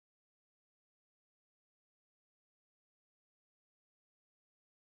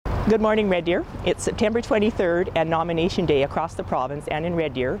Good morning, Red Deer. It's September 23rd and nomination day across the province and in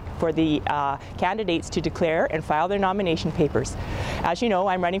Red Deer for the candidates to declare and file their nomination papers. As you know,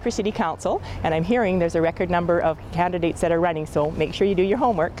 I'm running for City Council and I'm hearing there's a record number of candidates that are running, so make sure you do your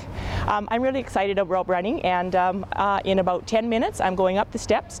homework. I'm really excited about running, and in about 10 minutes I'm going up the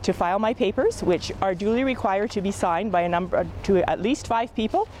steps to file my papers, which are duly required to be signed by to at least 5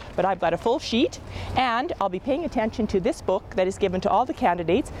 people, but I've got a full sheet, and I'll be paying attention to this book that is given to all the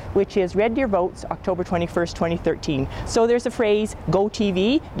candidates, which is Red Deer Votes, October 21st, 2013. So there's a phrase, Go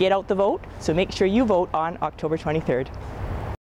TV, get out the vote, so make sure you vote on October 23rd.